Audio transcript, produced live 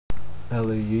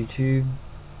Hello YouTube,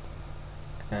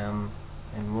 and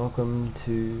welcome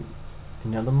to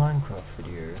another Minecraft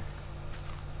video.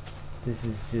 This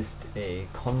is just a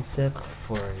concept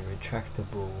for a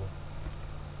retractable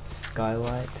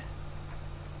skylight.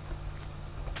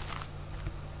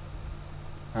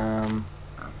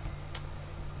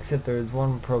 Except there is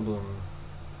one problem.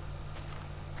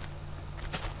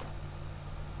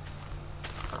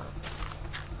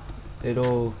 It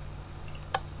all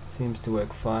seems to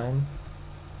work fine.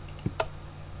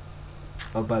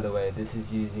 Oh, by the way, this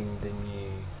is using the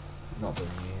new, not the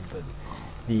new, but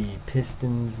the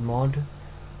Pistons mod.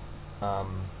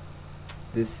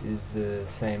 This is the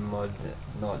same mod that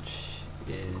Notch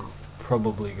is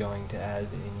probably going to add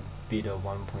in beta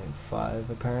 1.5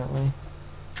 apparently.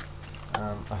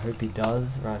 I hope he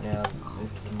does. Right now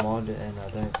this is a mod and I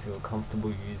don't feel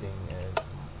comfortable using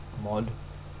a mod.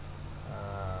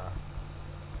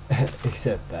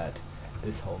 Except that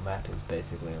this whole map is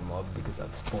basically a mod because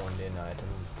I've spawned in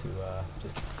items to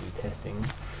just do testing,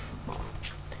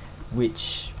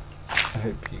 which I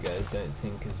hope you guys don't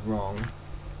think is wrong.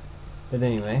 But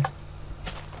anyway,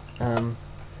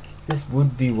 this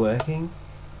would be working.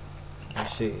 I'll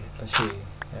show you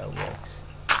how it works.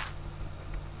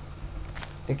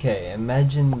 Okay,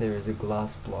 imagine there is a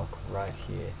glass block right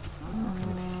here.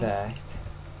 In fact,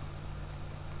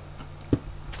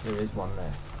 there is one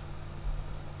there.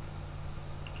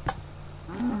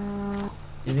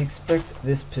 You'd expect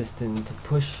this piston to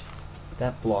push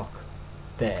that block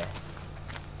there.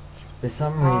 For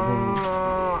some reason,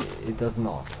 it does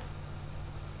not.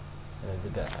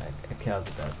 And a cow's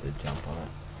about to jump on it.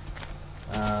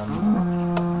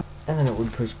 And then it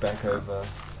would push back over,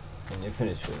 and you're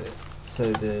finished with it.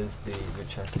 So there's the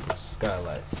retractable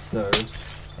skylight. So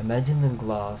imagine the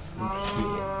glass is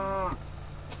here.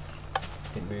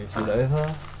 It moves it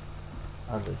over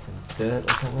under some dirt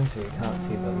or something, so you can't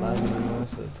see the light anymore,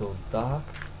 so it's all dark,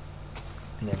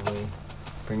 and then we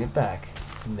bring it back,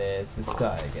 and there's the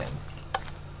sky again.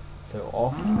 So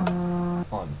off,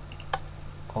 on,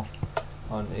 off,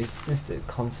 on. It's just a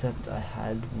concept I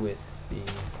had with the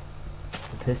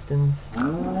Pistons.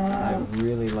 I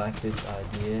really like this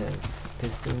idea of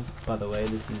Pistons. By the way,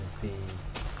 this is the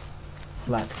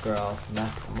flat grass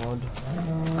map mod,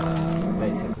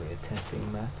 basically a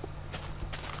testing map.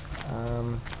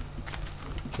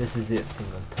 This is it from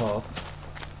the top.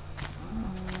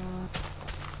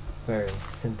 Very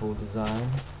simple design,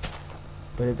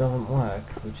 but it doesn't work,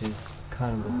 which is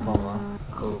kind of a bummer.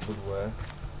 I thought it would work.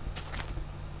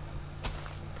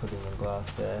 Putting the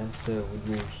glass there, so it would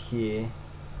move here,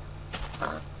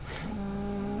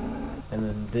 and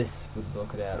then this would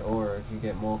block it out. Or if you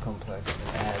get more complex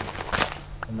and add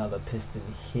another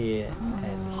piston here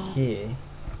and here,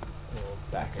 or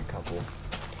back a couple,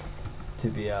 to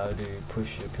be able to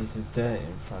push a piece of dirt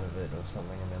in front of it or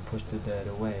something, and then push the dirt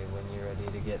away when you're ready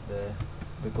to get the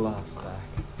glass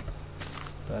back.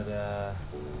 But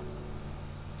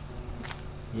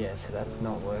yeah, so that's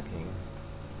not working.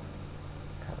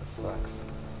 Kinda sucks.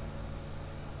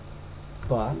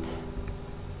 But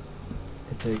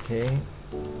it's okay.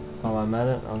 While I'm at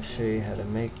it, I'll show you how to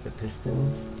make the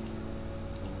pistons.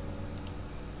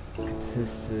 It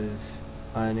consists of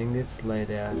ironing this laid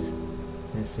out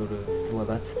in sort of, well,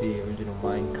 that's the original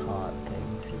minecart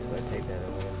thing. So if I take that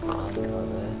away, there's a minecart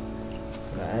there.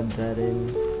 But I add that in,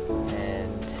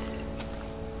 and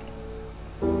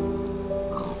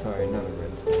sorry, not a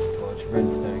redstone torch.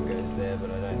 Redstone goes there,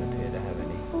 but I don't appear to have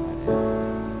any right now.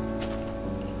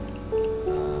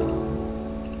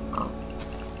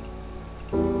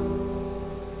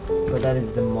 But that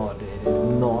is the mod. It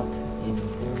is not in the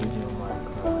original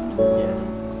Minecraft yet.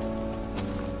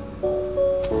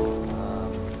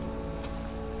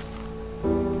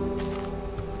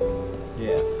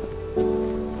 Yeah.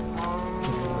 This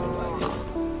is what I like.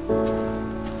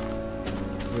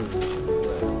 Really should be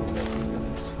working. That'd be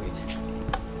really sweet.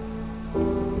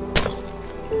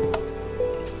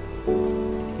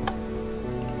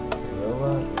 Go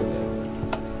over, go there.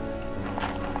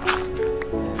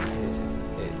 And see,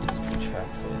 it just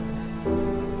retracts it.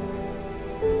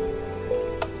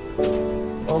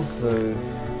 Also,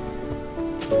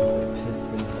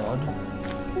 piston mod.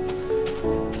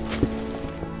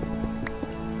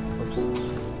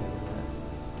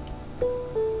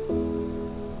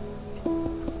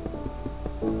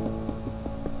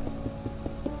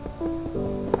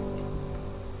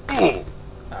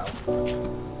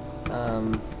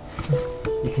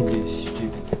 You can do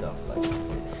stupid stuff like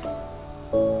this.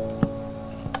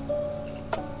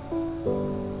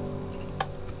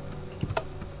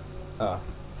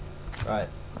 Right,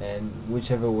 and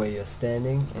whichever way you're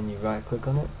standing and you right click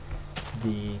on it,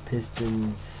 the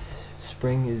Pistons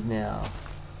spring is now,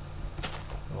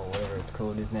 or whatever it's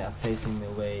called, is now facing the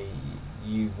way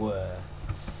you were.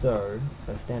 So if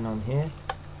I stand on here,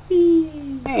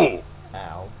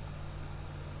 ow.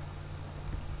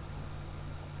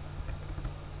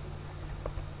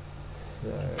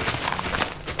 So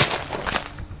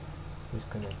just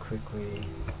gonna quickly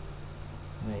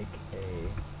make a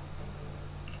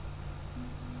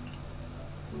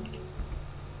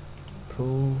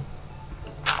pool.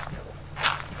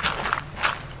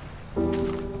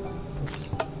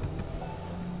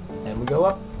 And we go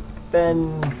up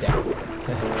and down.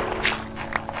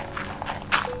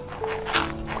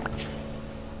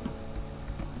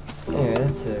 Anyway,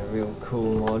 that's a real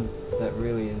cool mod that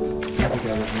really is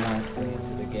integrated nicely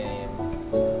into the game,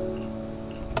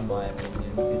 in my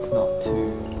opinion. It's not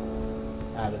too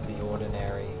out of the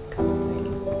ordinary kind of thing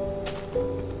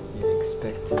you'd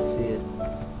expect to see it.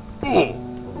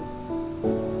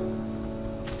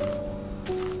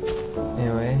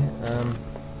 Anyway,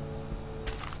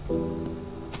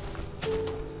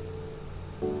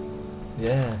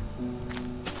 yeah,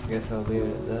 I guess I'll leave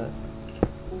it at that.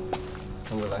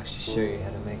 I will actually show you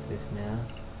how to make this now.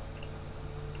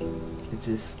 It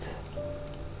just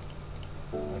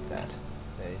like that.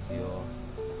 There's your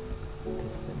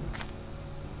piston.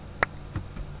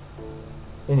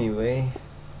 Anyway,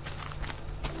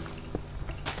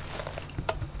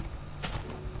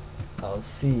 I'll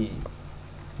see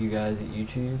you guys at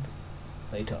YouTube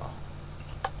later.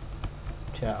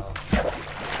 Ciao.